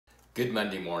Good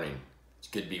Monday morning. It's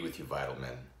good to be with you, Vital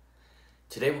Men.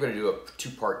 Today we're going to do a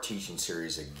two-part teaching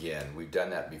series again. We've done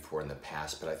that before in the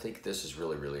past, but I think this is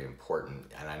really, really important.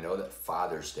 And I know that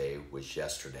Father's Day was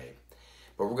yesterday,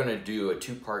 but we're going to do a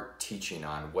two-part teaching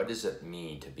on what does it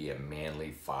mean to be a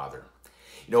manly father.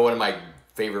 You know, one of my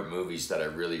favorite movies that I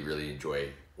really, really enjoy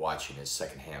watching is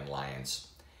Secondhand Lions.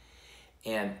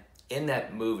 And in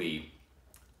that movie,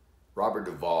 Robert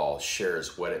Duvall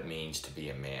shares what it means to be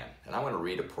a man. And I want to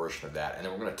read a portion of that, and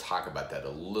then we're going to talk about that a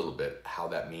little bit, how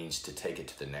that means to take it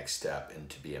to the next step and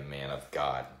to be a man of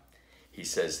God. He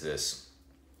says this.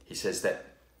 He says that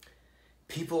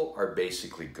people are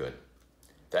basically good,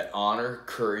 that honor,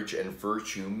 courage, and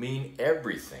virtue mean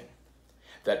everything,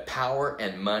 that power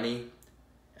and money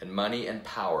and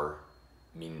power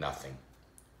mean nothing,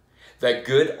 that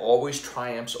good always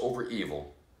triumphs over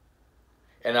evil.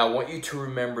 And I want you to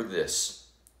remember this,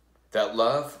 that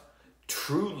love,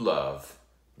 true love,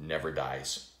 never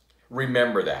dies.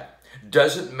 Remember that.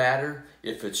 Doesn't matter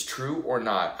if it's true or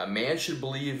not. A man should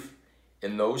believe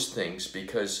in those things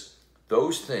because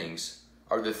those things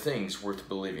are the things worth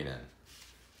believing in.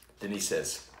 Then he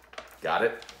says, got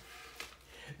it?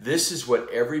 This is what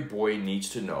every boy needs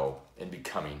to know in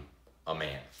becoming a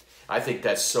man. I think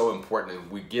that's so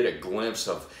important. We get a glimpse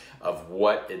of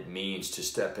what it means to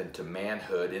step into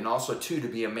manhood, and also too to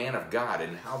be a man of God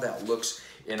and how that looks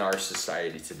in our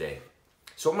society today.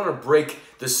 So I'm going to break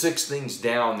the 6 things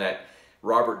down that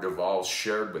Robert Duvall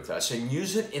shared with us and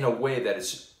use it in a way that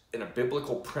is in a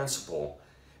biblical principle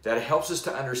that helps us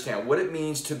to understand what it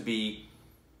means to be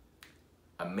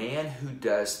a man who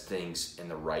does things in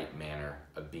the right manner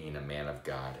of being a man of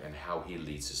God and how he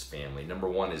leads his family. Number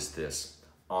 1 is this: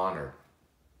 honor.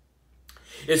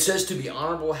 It says to be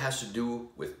honorable has to do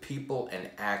with people and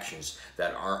actions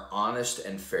that are honest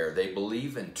and fair. They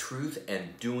believe in truth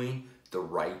and doing the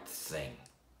right thing.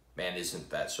 Man, isn't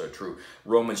that so true?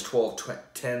 Romans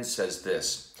 12:10 says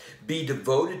this: be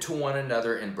devoted to one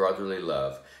another in brotherly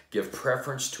love. Give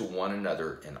preference to one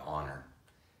another in honor.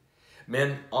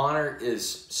 Men, honor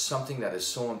is something that is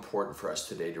so important for us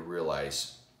today to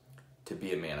realize, to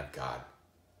be a man of God,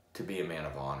 to be a man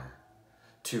of honor.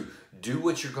 To do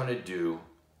what you're going to do,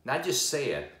 not just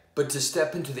say it, but to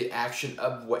step into the action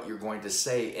of what you're going to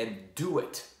say and do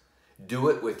it. Do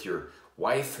it with your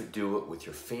wife, do it with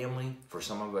your family. For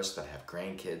some of us that have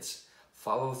grandkids,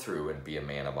 follow through and be a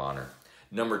man of honor.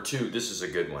 Number 2, this is a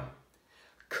good one: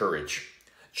 courage.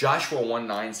 Joshua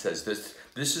 1:9 says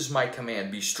this is my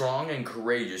command: be strong and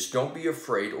courageous. Don't be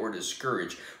afraid or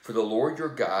discouraged, for the Lord your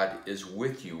God is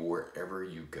with you wherever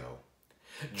you go.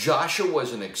 Joshua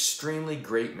was an extremely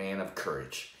great man of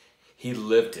courage. He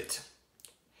lived it.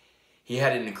 He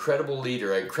had an incredible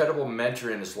leader, an incredible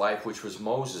mentor in his life, which was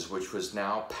Moses, which was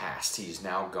now past. He's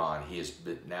now gone. He is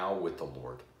now with the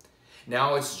Lord.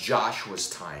 Now it's Joshua's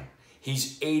time.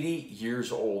 He's 80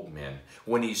 years old, men,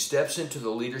 when he steps into the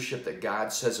leadership that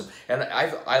God says him. And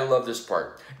I love this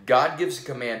part. God gives a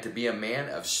command to be a man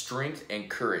of strength and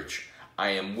courage. I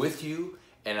am with you,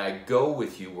 and I go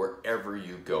with you wherever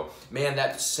you go. Man,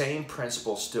 that same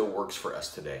principle still works for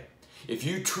us today. If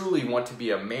you truly want to be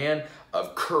a man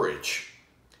of courage,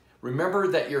 remember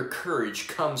that your courage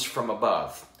comes from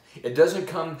above. It doesn't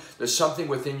come, there's something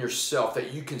within yourself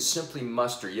that you can simply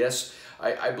muster. Yes,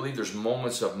 I believe there's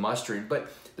moments of mustering,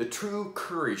 but the true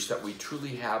courage that we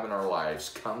truly have in our lives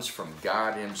comes from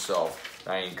God himself.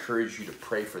 I encourage you to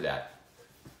pray for that.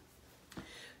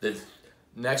 The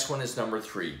next one is number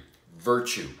 3.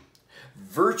 Virtue.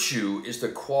 Virtue is the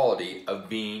quality of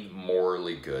being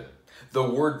morally good. The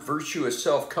word virtue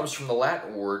itself comes from the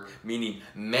Latin word meaning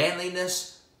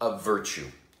manliness of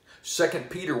virtue. 2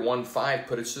 Peter 1:5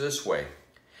 puts it this way: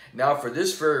 now for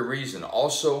this very reason,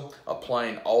 also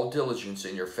applying all diligence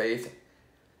in your faith,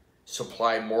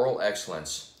 supply moral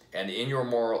excellence, and in your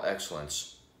moral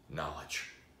excellence,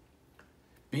 knowledge.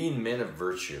 Being men of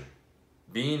virtue,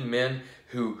 being men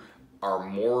who are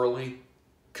morally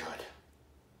good.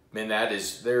 Man,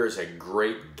 there is a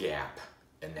great gap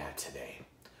in that today.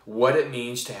 What it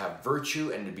means to have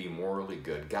virtue and to be morally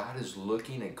good. God is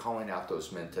looking and calling out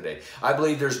those men today. I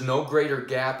believe there's no greater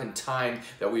gap in time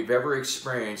that we've ever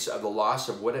experienced of the loss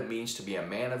of what it means to be a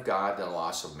man of God than the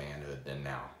loss of manhood than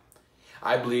now.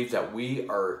 I believe that we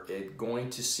are going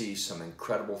to see some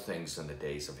incredible things in the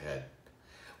days ahead.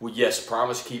 Well, yes,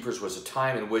 Promise Keepers was a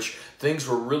time in which things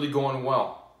were really going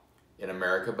well in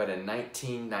America, but in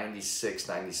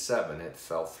 1996-97, it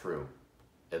fell through.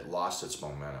 It lost its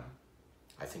momentum.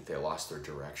 I think they lost their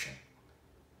direction.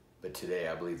 But today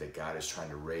I believe that God is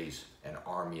trying to raise an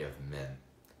army of men.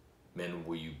 Men,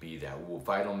 will you be that?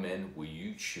 Vital men, will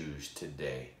you choose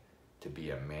today to be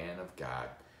a man of God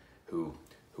who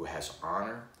has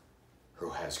honor, who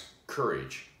has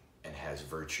courage, and has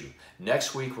virtue.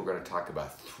 Next week, we're going to talk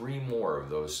about 3 more of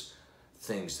those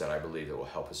things that I believe that will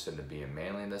help us into being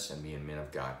manliness and being men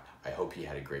of God. I hope you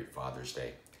had a great Father's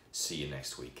Day. See you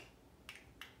next week.